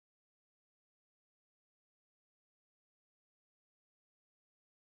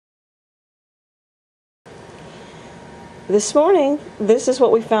This morning, this is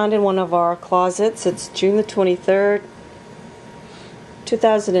what we found in one of our closets. It's June the 23rd,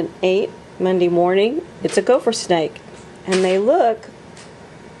 2008, Monday morning. It's a gopher snake, and they look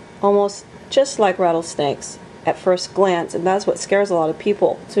almost just like rattlesnakes at first glance, and that's what scares a lot of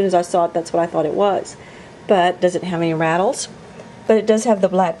people. As soon as I saw it, that's what I thought it was. But it doesn't have any rattles, but it does have the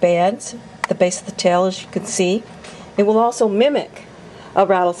black bands at the base of the tail, as you can see. It will also mimic a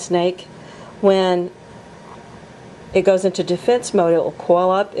rattlesnake when it goes into defense mode. It will coil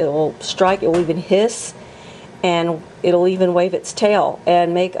up, it will strike, it will even hiss, and it'll even wave its tail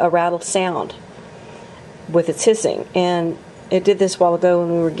and make a rattle sound with its hissing. And it did this a while ago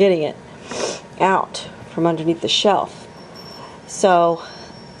when we were getting it out from underneath the shelf. So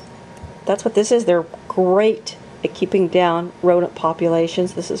that's what this is. They're great at keeping down rodent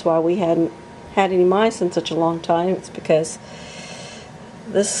populations. This is why we hadn't had any mice in such a long time. It's because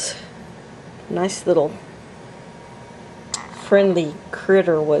this nice little friendly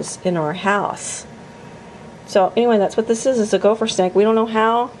critter was in our house. So anyway, that's what this is. It's a gopher snake. We don't know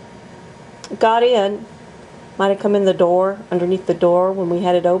how it got in. Might have come in the door, underneath the door when we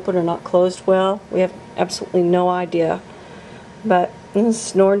had it open, or not closed well. We have absolutely no idea. But this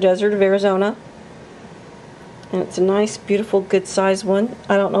is Sonoran Desert of Arizona, and it's a nice, beautiful, good-sized one.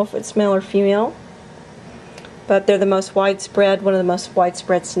 I don't know if it's male or female, but they're the most widespread, one of the most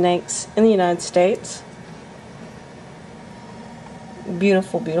widespread snakes in the United States.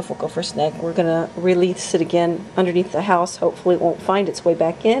 Beautiful, beautiful gopher snake. We're going to release it again underneath the house. Hopefully it won't find its way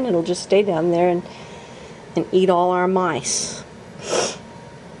back in. It'll just stay down there and eat all our mice.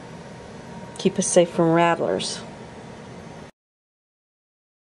 Keep us safe from rattlers.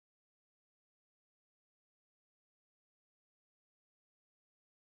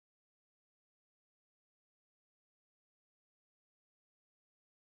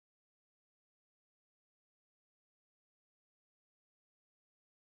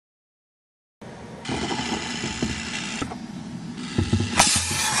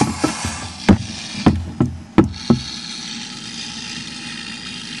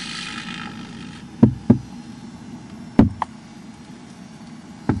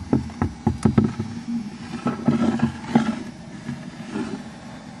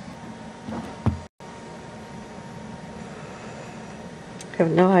 I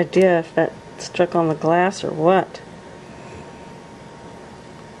have no idea if that struck on the glass or what.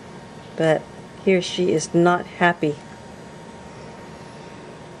 But here she is not happy.